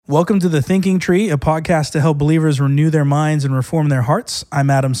Welcome to The Thinking Tree, a podcast to help believers renew their minds and reform their hearts. I'm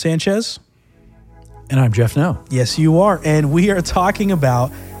Adam Sanchez. And I'm Jeff No. Yes, you are. And we are talking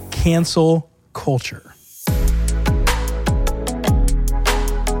about cancel culture.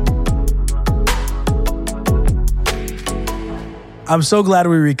 I'm so glad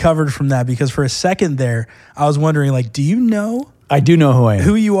we recovered from that because for a second there, I was wondering, do you know? I do know who I am.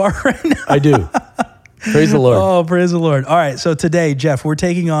 Who you are right now? I do. Praise the Lord. Oh, praise the Lord. All right. So today, Jeff, we're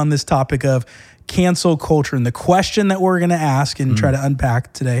taking on this topic of cancel culture. And the question that we're going to ask and try to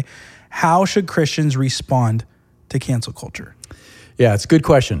unpack today, how should Christians respond to cancel culture? Yeah, it's a good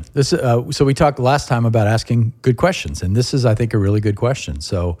question. So we talked last time about asking good questions. And this is, I think, a really good question.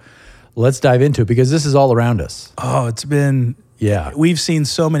 So let's dive into it because this is all around us. Oh, it's been... Yeah. We've seen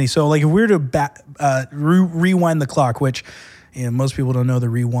so many. So if we were to rewind the clock, which most people don't know the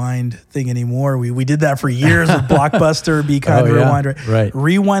rewind thing anymore. We did that for years with Blockbuster, Be Kind, Rewind. Right.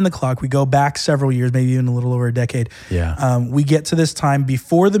 Rewind the clock. We go back several years, maybe even a little over a decade. Yeah. We get to this time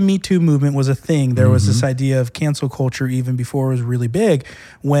before the Me Too movement was a thing. There was this idea of cancel culture even before it was really big,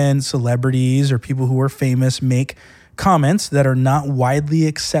 when celebrities or people who are famous make comments that are not widely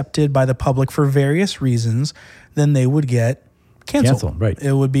accepted by the public for various reasons, then they would get canceled. Right.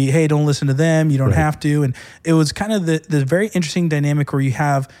 It would be, hey, don't listen to them. You don't have to. And it was kind of the very interesting dynamic where you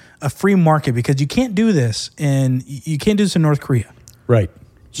have a free market because you can't do this in North Korea. Right.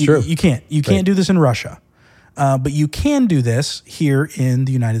 It's true. You can't. You can't do this in Russia. But you can do this here in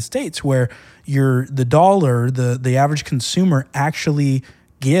the United States where the dollar, the average consumer actually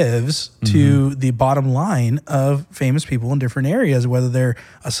gives to the bottom line of famous people in different areas, whether they're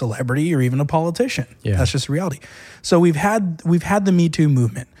a celebrity or even a politician. Yeah. That's just reality. So we've had the Me Too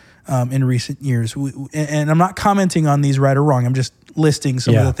movement in recent years, and I'm not commenting on these right or wrong. I'm just listing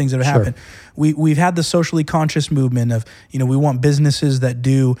some of the things that have happened. We've had the socially conscious movement of we want businesses that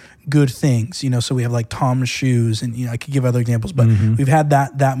do good things. So we have like Tom's Shoes, and I could give other examples, but we've had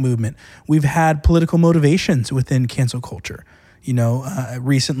that movement. We've had political motivations within cancel culture.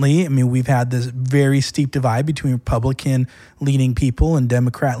 Recently, we've had this very steep divide between Republican-leaning people and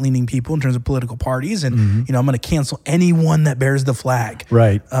Democrat-leaning people in terms of political parties. And, I'm going to cancel anyone that bears the flag,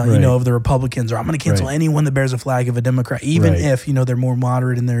 of the Republicans, or I'm going to cancel anyone that bears a flag of a Democrat, even if, they're more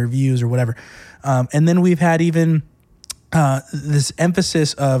moderate in their views or whatever. And then we've had even this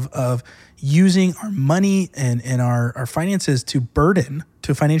emphasis of using our money and our finances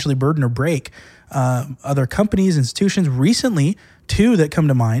to financially burden or break other companies, institutions. Recently, two that come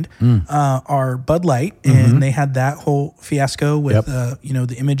to mind are Bud Light, and they had that whole fiasco with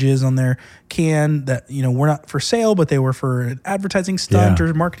the images on their can that were not for sale, but they were for an advertising stunt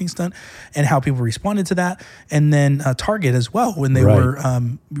or marketing stunt, and how people responded to that. And then Target as well, when they were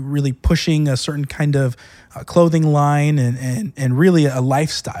really pushing a certain kind of clothing line and really a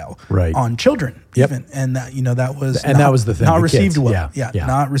lifestyle on children. Even. And that was that was the thing. Not the received kids. well.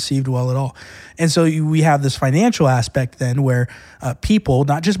 Not received well at all. And so we have this financial aspect then where people,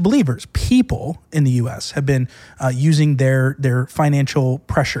 not just believers, people in the U.S. have been using their financial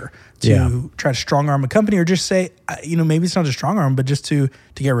pressure to try to strong arm a company, or just say, maybe it's not a strong arm, but just to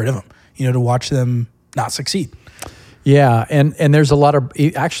get rid of them, to watch them not succeed. Yeah, and there's a lot of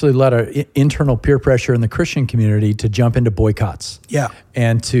internal peer pressure in the Christian community to jump into boycotts. Yeah,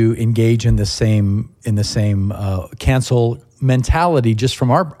 and to engage in the same cancel mentality just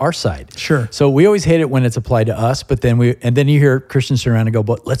from our side. Sure. So we always hate it when it's applied to us, but then you hear Christians turn around and go,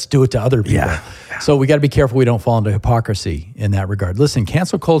 "But let's do it to other people." Yeah. So we got to be careful we don't fall into hypocrisy in that regard. Listen,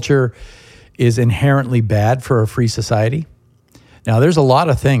 cancel culture is inherently bad for a free society. Now, there's a lot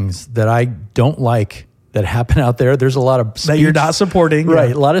of things that I don't like that happen out there. There's a lot of speech that you're not supporting. Right.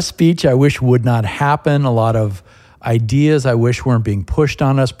 Yeah. A lot of speech I wish would not happen. A lot of ideas I wish weren't being pushed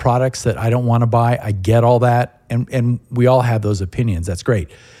on us, products that I don't want to buy. I get all that. And we all have those opinions. That's great.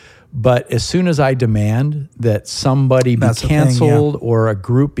 But as soon as I demand that somebody be canceled or a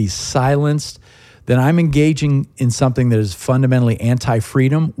group be silenced, then I'm engaging in something that is fundamentally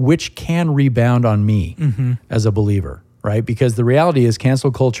anti-freedom, which can rebound on me as a believer, right? Because the reality is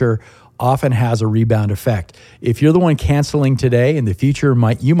cancel culture often has a rebound effect. If you're the one canceling today, in the future,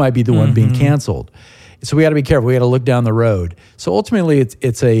 you might be the one being canceled. So we got to be careful. We got to look down the road. So ultimately,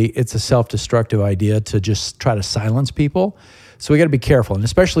 it's a self-destructive idea to just try to silence people. So we got to be careful, and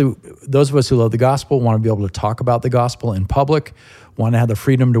especially those of us who love the gospel want to be able to talk about the gospel in public, want to have the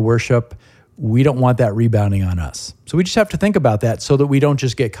freedom to worship. We don't want that rebounding on us. So we just have to think about that so that we don't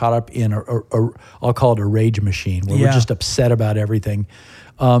just get caught up in I'll call it a rage machine where we're just upset about everything.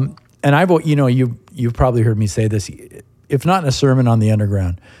 And you've probably heard me say this, if not in a sermon on the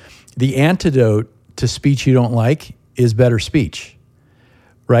underground, the antidote to speech you don't like is better speech,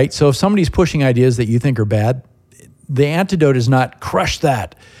 right? So if somebody's pushing ideas that you think are bad, the antidote is not crush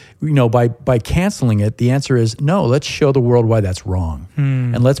that. By canceling it, the answer is no, let's show the world why that's wrong.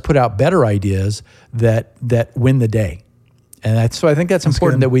 And let's put out better ideas that win the day. And so I think that's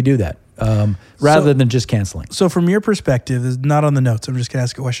important that we do that rather than just canceling. So from your perspective, it's not on the notes, I'm just going to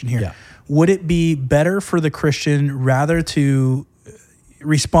ask a question here. Yeah. Would it be better for the Christian rather to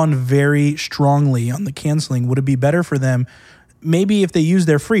respond very strongly on the canceling? Would it be better for them, maybe if they use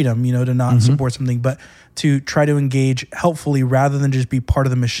their freedom, to not support something, but to try to engage helpfully rather than just be part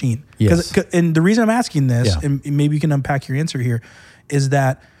of the machine? Yes. And the reason I'm asking this, and maybe you can unpack your answer here, is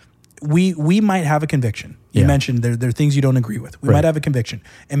that we might have a conviction. You mentioned there are things you don't agree with. We might have a conviction,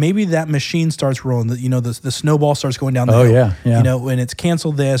 and maybe that machine starts rolling. The snowball starts going down the hill. Yeah. And it's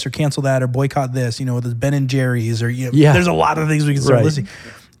cancel this or cancel that or boycott this. There's Ben and Jerry's or there's a lot of things we can start listing.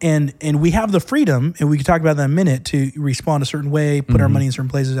 And we have the freedom, and we can talk about that in a minute, to respond a certain way, put our money in certain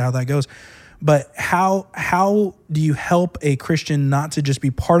places, how that goes. But how do you help a Christian not to just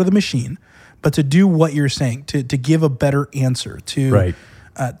be part of the machine, but to do what you're saying, to give a better answer,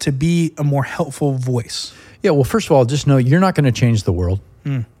 to be a more helpful voice? Yeah, well, first of all, just know you're not going to change the world.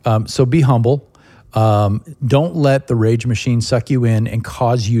 So be humble. Don't let the rage machine suck you in and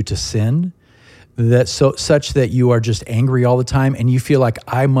cause you to sin, such that you are just angry all the time and you feel like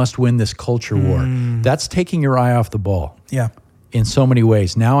I must win this culture war. That's taking your eye off the ball. Yeah. In so many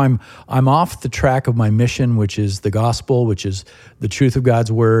ways. Now I'm off the track of my mission, which is the gospel, which is the truth of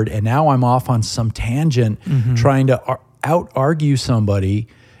God's word, and now I'm off on some tangent trying to out-argue somebody,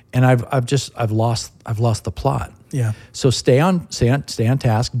 and I've lost the plot. Yeah. So stay on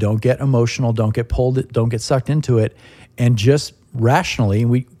task. Don't get emotional. Don't get pulled. Don't get sucked into it, and just rationally.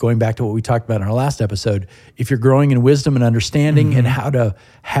 And going back to what we talked about in our last episode, if you're growing in wisdom and understanding and how to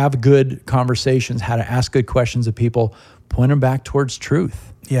have good conversations, how to ask good questions of people, point them back towards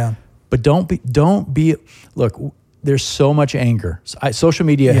truth. Yeah. But don't be. Look, there's so much anger. Social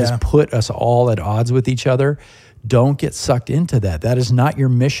media has put us all at odds with each other. Don't get sucked into that. That is not your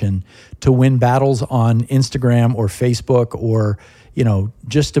mission to win battles on Instagram or Facebook or,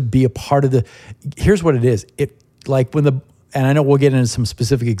 just to be a part of here's what it is. And I know we'll get into some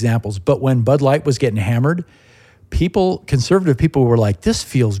specific examples, but when Bud Light was getting hammered, conservative people were like, this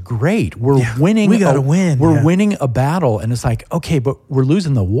feels great. We're winning. We got to win. We're winning a battle. And it's like, okay, but we're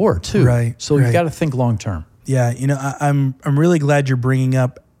losing the war too. Right. So you got to think long-term. Yeah. I'm really glad you're bringing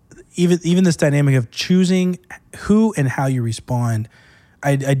up even this dynamic of choosing who and how you respond.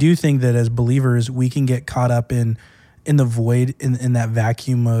 I do think that as believers, we can get caught up in the void, in that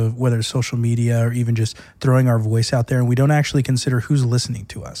vacuum of whether it's social media or even just throwing our voice out there, and we don't actually consider who's listening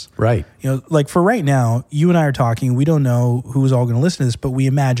to us. Right. Like for right now, you and I are talking, we don't know who's all going to listen to this, but we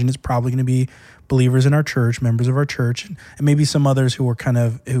imagine it's probably going to be believers in our church, members of our church, and maybe some others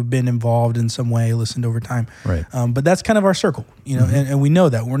who've been involved in some way, listened over time. Right. But that's kind of our circle, and we know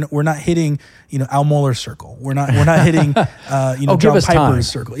that we're not hitting, Al Mohler's circle. We're not hitting, John Piper's time.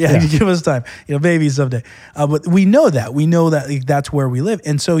 circle. Yeah. Give us time, maybe someday. But we know that that's where we live.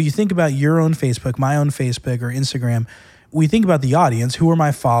 And so you think about your own Facebook, my own Facebook or Instagram. We think about the audience. Who are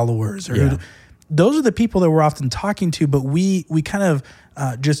my followers? Or those are the people that we're often talking to, but we kind of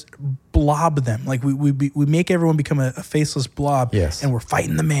just blob them. Like we make everyone become a faceless blob. Yes. And we're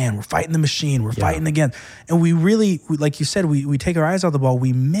fighting the man, we're fighting the machine, we're fighting again. And we really, like you said, we take our eyes off the ball.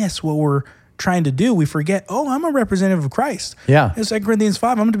 We miss what we're trying to do. We forget, I'm a representative of Christ. Yeah. In 2 Corinthians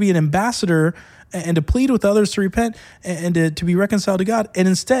 5, I'm going to be an ambassador and to plead with others to repent and to be reconciled to God. And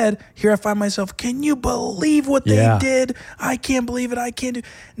instead, here I find myself, can you believe what they did? I can't believe it. I can't do.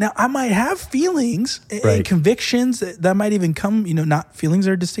 Now, I might have feelings and convictions that might even come, not feelings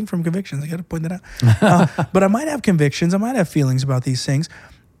are distinct from convictions. I got to point that out. But I might have convictions. I might have feelings about these things.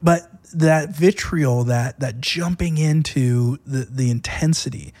 But that vitriol, that jumping into the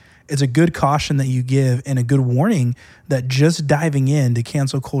intensity, it's a good caution that you give and a good warning that just diving into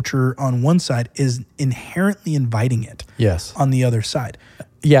cancel culture on one side is inherently inviting it. Yes. On the other side.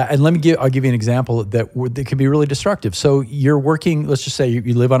 Yeah, and I'll give you an example that can be really destructive. So you're working, let's just say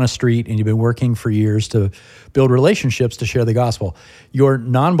you live on a street and you've been working for years to build relationships to share the gospel. Your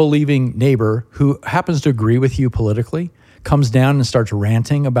non-believing neighbor who happens to agree with you politically comes down and starts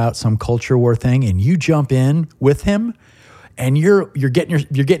ranting about some culture war thing, and you jump in with him. And you're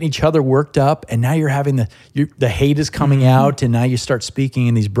getting each other worked up, and now you're having the hate is coming out, and now you start speaking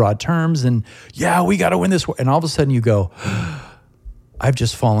in these broad terms, and we got to win this war. And all of a sudden you go, I've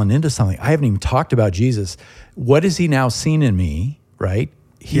just fallen into something. I haven't even talked about Jesus. What has he now seen in me? Right?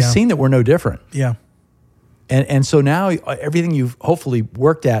 He's seen that we're no different. Yeah. And so now everything you've hopefully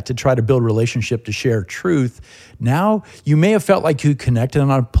worked at to try to build relationship, to share truth, now you may have felt like you connected on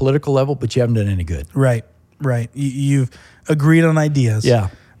a political level, but you haven't done any good. Right. You've agreed on ideas. Yeah.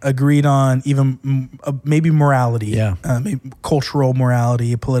 Agreed on even maybe morality. Yeah. Maybe cultural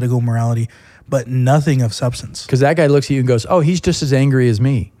morality, political morality, but nothing of substance. Because that guy looks at you and goes, "Oh, he's just as angry as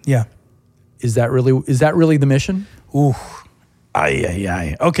me." Yeah. Is that really the mission? Ooh.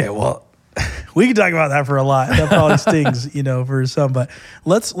 Aye. Okay, well, we can talk about that for a lot. That probably stings, for some. But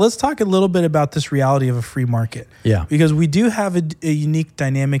let's talk a little bit about this reality of a free market. Yeah. Because we do have a unique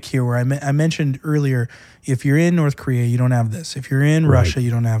dynamic here where I mentioned earlier, if you're in North Korea, you don't have this. If you're in Russia,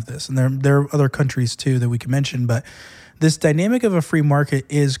 you don't have this. And there are other countries too that we can mention. But this dynamic of a free market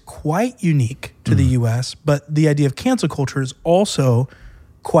is quite unique to the U.S., but the idea of cancel culture is also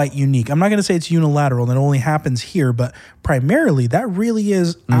quite unique. I'm not going to say it's unilateral and it only happens here, but primarily that really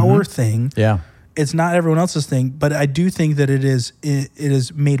is our thing. Yeah. It's not everyone else's thing, but I do think that it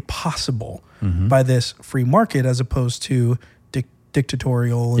is made possible by this free market as opposed to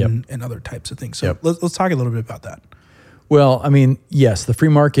dictatorial and other types of things. So let's talk a little bit about that. Well, I mean, yes, the free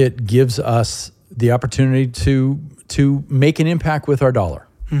market gives us the opportunity to make an impact with our dollar.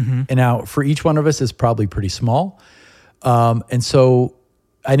 And now for each one of us, it's probably pretty small. And so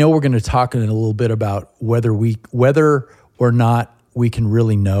I know we're going to talk in a little bit about whether or not we can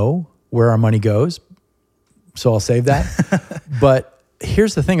really know where our money goes. So I'll save that. But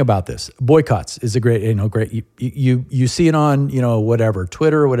here's the thing about this: boycotts is a great. You see it on whatever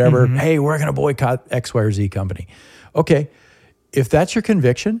Twitter or whatever. Hey, we're going to boycott X, Y, or Z company. Okay, if that's your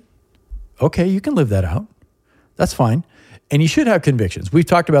conviction, okay, you can live that out. That's fine. And you should have convictions. We've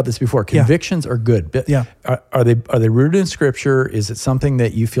talked about this before. Convictions are good. Yeah. Are they rooted in Scripture? Is it something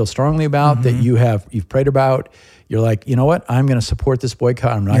that you feel strongly about, that you've prayed about? You're like, you know what? I'm going to support this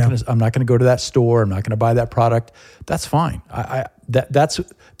boycott. I'm not going to go to that store. I'm not going to buy that product. That's fine.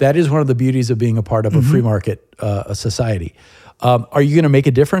 That is one of the beauties of being a part of a free market society. Are you going to make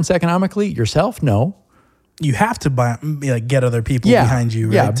a difference economically yourself? No. You have to get other people behind you.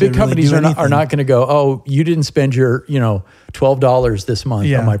 Right? Yeah, big companies are not going to go, "Oh, you didn't spend your $12 this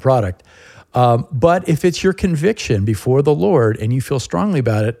month on my product." But if it's your conviction before the Lord and you feel strongly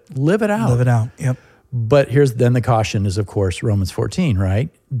about it, live it out. Live it out. Yep. But here's then the caution is, of course, Romans 14,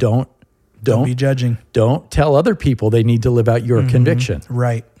 right? Don't be judging. Don't tell other people they need to live out your conviction.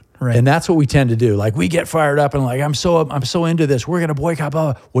 Right. And that's what we tend to do. Like, we get fired up and like, I'm so into this. We're going to boycott.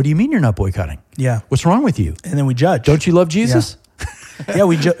 Blah, blah. What do you mean you're not boycotting? Yeah. What's wrong with you? And then we judge. Don't you love Jesus? Yeah.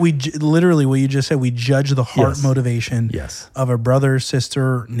 we literally what you just said. We judge the heart motivation of a brother,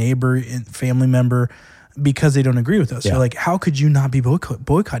 sister, neighbor, family member because they don't agree with us. So like, how could you not be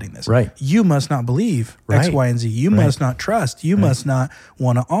boycotting this? Right. You must not believe X, Y, and Z. You must not trust. You must not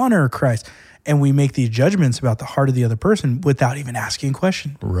want to honor Christ. And we make these judgments about the heart of the other person without even asking a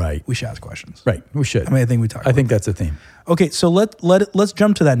question. Right. We should ask questions. Right. We should. I think we talked about I think that's a theme. Okay, so let's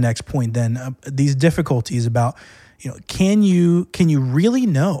jump to that next point then. These difficulties about, can you really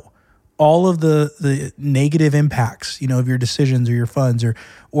know all of the negative impacts, of your decisions or your funds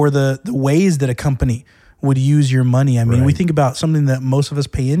or the ways that a company would use your money? I mean, we think about something that most of us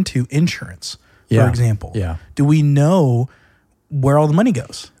pay into, insurance, for example. Yeah. Do we know where all the money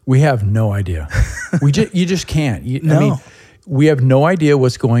goes? We have no idea. You just can't. No. I mean, we have no idea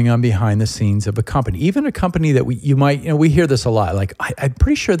what's going on behind the scenes of a company. Even a company that we hear this a lot. Like, I'm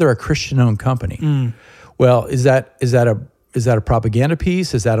pretty sure they're a Christian-owned company. Well, is that a propaganda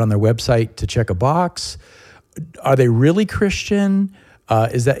piece? Is that on their website to check a box? Are they really Christian?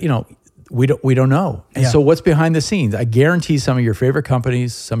 Is that we don't know. And so what's behind the scenes? I guarantee some of your favorite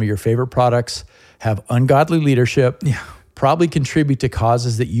companies, some of your favorite products have ungodly leadership. Yeah. Probably contribute to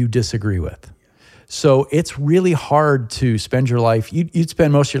causes that you disagree with. So it's really hard to spend your life. You'd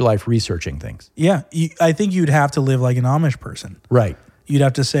spend most of your life researching things. Yeah. I think you'd have to live like an Amish person. Right. You'd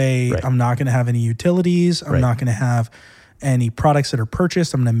have to say, I'm not going to have any utilities. I'm not going to have any products that are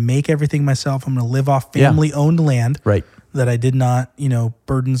purchased. I'm going to make everything myself. I'm going to live off family-owned land that I did not,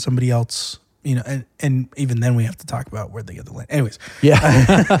 burden somebody else. And even then we have to talk about where they get the land. Anyways,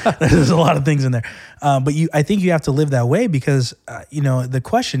 there's a lot of things in there. But I think you have to live that way because, the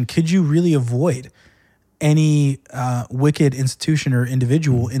question, could you really avoid any wicked institution or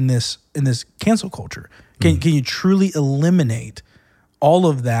individual in this cancel culture? Can you truly eliminate all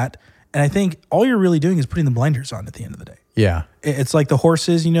of that? And I think all you're really doing is putting the blinders on at the end of the day. Yeah. It's like the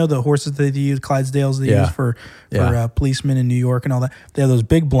horses, the horses that they use, Clydesdales they use for policemen in New York and all that. They have those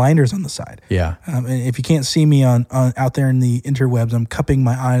big blinders on the side. Yeah. And if you can't see me on out there in the interwebs, I'm cupping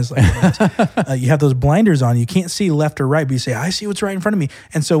my eyes like that. You have those blinders on. You can't see left or right, but you say, I see what's right in front of me.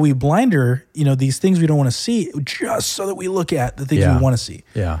 And so we blinder, these things we don't want to see just so that we look at the things we want to see.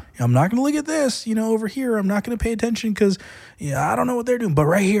 Yeah. I'm not going to look at this, over here. I'm not going to pay attention because I don't know what they're doing. But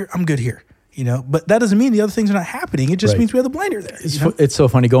right here, I'm good here. But that doesn't mean the other things are not happening. It just means we have the blinder there. It's so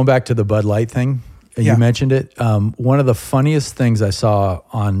funny. Going back to the Bud Light thing, you mentioned it. One of the funniest things I saw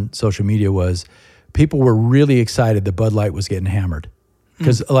on social media was people were really excited that Bud Light was getting hammered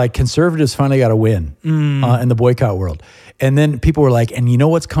because conservatives finally got a win in the boycott world. And then people were like, and you know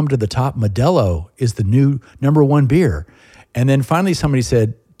what's come to the top? Modelo is the new #1 beer. And then finally somebody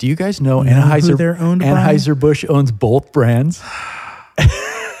said, do you guys know Anheuser-Busch owns both brands?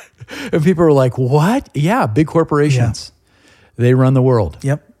 And people were like, what? Yeah, big corporations. Yeah. They run the world.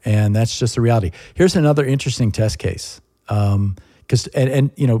 Yep. And that's just the reality. Here's another interesting test case. Because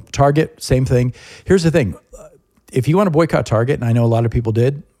Target, same thing. Here's the thing. If you want to boycott Target, and I know a lot of people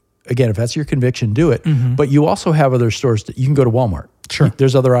did, again, if that's your conviction, do it. Mm-hmm. But you also have other stores that you can go to Walmart. Sure.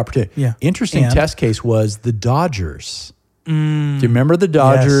 There's other opportunities. Yeah. Interesting test case was the Dodgers. Do you remember the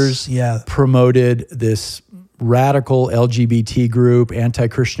Dodgers promoted this radical LGBT group,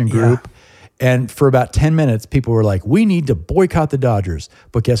 anti-Christian group? And for about 10 minutes, people were like, we need to boycott the Dodgers.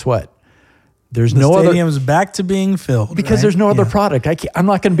 But guess what? There's no other. The stadium's back to being filled. Because there's no other product. I'm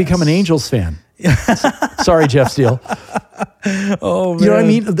not going to become an Angels fan. Sorry, Jeff Steele. Oh, man. You know what I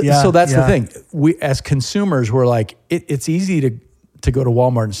mean? So that's the thing. We, as consumers, we're like, it's easy to go to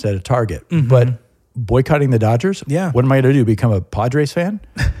Walmart instead of Target. Mm-hmm. But boycotting the Dodgers? Yeah. What am I going to do? Become a Padres fan?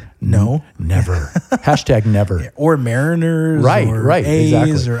 No. Never. Hashtag never. Yeah, or Mariners. Right, or right. A's,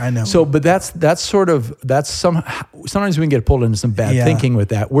 exactly. Or I know. So, but sometimes we can get pulled into some bad thinking with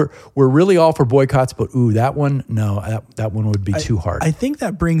that. We're really all for boycotts, but that one would be too hard. I think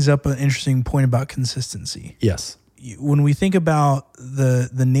that brings up an interesting point about consistency. Yes. When we think about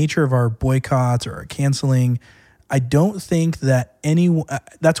the nature of our boycotts or our canceling, I don't think that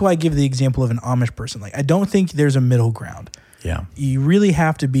that's why I give the example of an Amish person. Like, I don't think there's a middle ground. Yeah. You really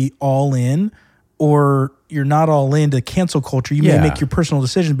have to be all in, or you're not all into cancel culture. You may make your personal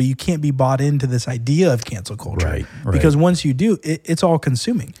decision, but you can't be bought into this idea of cancel culture. Right. Because once you do, it's all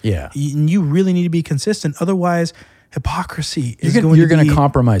consuming. Yeah. You really need to be consistent. Otherwise, hypocrisy is you're going to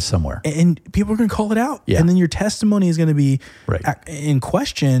compromise somewhere. And people are going to call it out. Yeah. And then your testimony is going to be in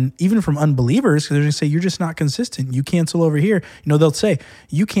question, even from unbelievers, because they're going to say, you're just not consistent. You cancel over here. They'll say,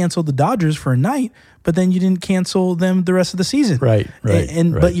 you canceled the Dodgers for a night, but then you didn't cancel them the rest of the season. Right.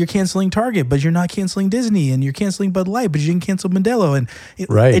 But you're canceling Target, but you're not canceling Disney, and you're canceling Bud Light, but you didn't cancel Modelo. And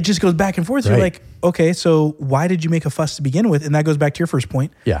it just goes back and forth. You're like, okay, so why did you make a fuss to begin with? And that goes back to your first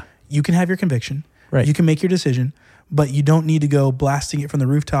point. Yeah. You can have your conviction. Right. You can make your decision, but you don't need to go blasting it from the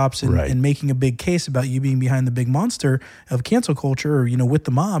rooftops and making a big case about you being behind the big monster of cancel culture or, with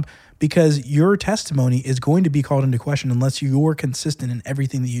the mob, because your testimony is going to be called into question unless you're consistent in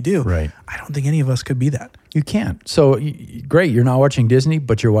everything that you do. Right. I don't think any of us could be that. You can't. So great. You're not watching Disney,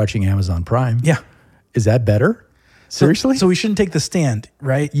 but you're watching Amazon Prime. Yeah. Is that better? Seriously? So we shouldn't take the stand,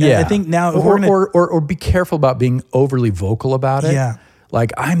 right? Yeah. I think now or be careful about being overly vocal about it. Yeah.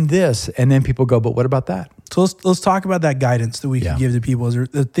 Like, I'm this, and then people go, but what about that? So let's talk about that guidance that we can give to people. Is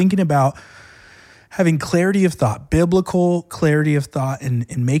they're thinking about having clarity of thought, biblical clarity of thought, and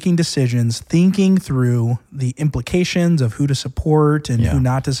making decisions, thinking through the implications of who to support and who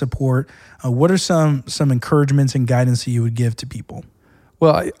not to support. What are some encouragements and guidance that you would give to people?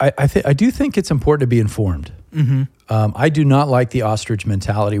 Well, I do think it's important to be informed. Mm-hmm. I do not like the ostrich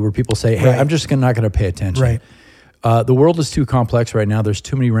mentality where people say, hey, I'm just not going to pay attention. Right. The world is too complex right now. There's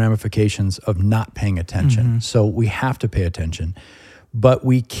too many ramifications of not paying attention. Mm-hmm. So we have to pay attention. But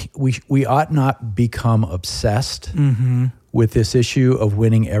we ought not become obsessed with this issue of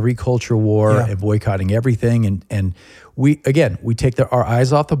winning every culture war and boycotting everything. And we take our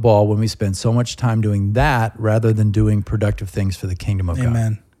eyes off the ball when we spend so much time doing that rather than doing productive things for the kingdom of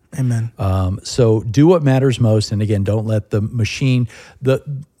God. Amen. So do what matters most. And again, don't let the machine,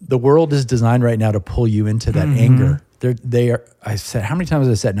 the world is designed right now to pull you into that anger. I said, how many times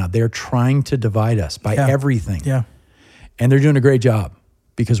have I said now? They're trying to divide us by everything. Yeah. And they're doing a great job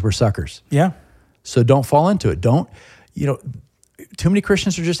because we're suckers. Yeah. So don't fall into it. Too many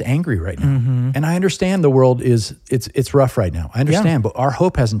Christians are just angry right now. Mm-hmm. And I understand the world it's rough right now. I understand, but our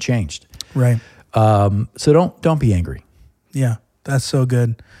hope hasn't changed. Right. So don't be angry. Yeah. That's so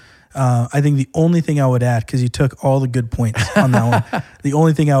good. I think the only thing I would add, because you took all the good points on that one, the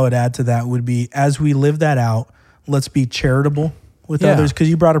only thing I would add to that would be, as we live that out, let's be charitable with others, because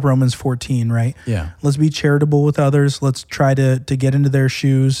you brought up Romans 14, right? Yeah. Let's be charitable with others. Let's try to get into their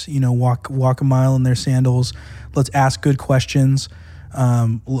shoes, walk a mile in their sandals. Let's ask good questions.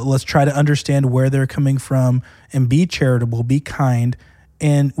 Let's try to understand where they're coming from and be charitable, be kind,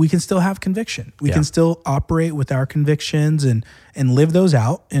 and we can still have conviction. We can still operate with our convictions and live those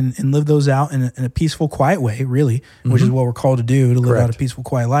out and live those out in a peaceful, quiet way, really, which is what we're called to do, to live out a peaceful,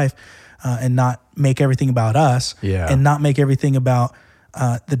 quiet life, and not make everything about us and not make everything about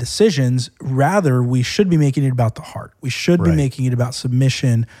the decisions. Rather, we should be making it about the heart. We should be making it about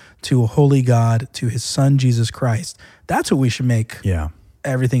submission to a holy God, to his son, Jesus Christ. That's what we should make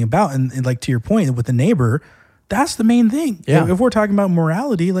everything about. And like to your point with the neighbor, that's the main thing. Yeah. If we're talking about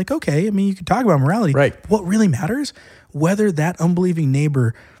morality, like, okay, I mean, you can talk about morality. Right. What really matters, whether that unbelieving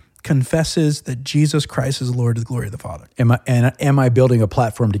neighbor confesses that Jesus Christ is Lord to the glory of the Father. Am I building a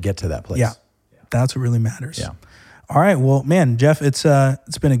platform to get to that place? Yeah. That's what really matters. Yeah. All right. Well, man, Jeff, it's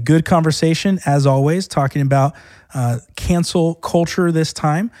been a good conversation as always, talking about cancel culture this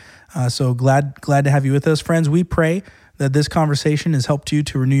time. So glad to have you with us, friends. We pray that this conversation has helped you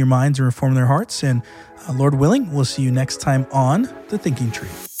to renew your minds and reform their hearts. And Lord willing, we'll see you next time on The Thinking Tree.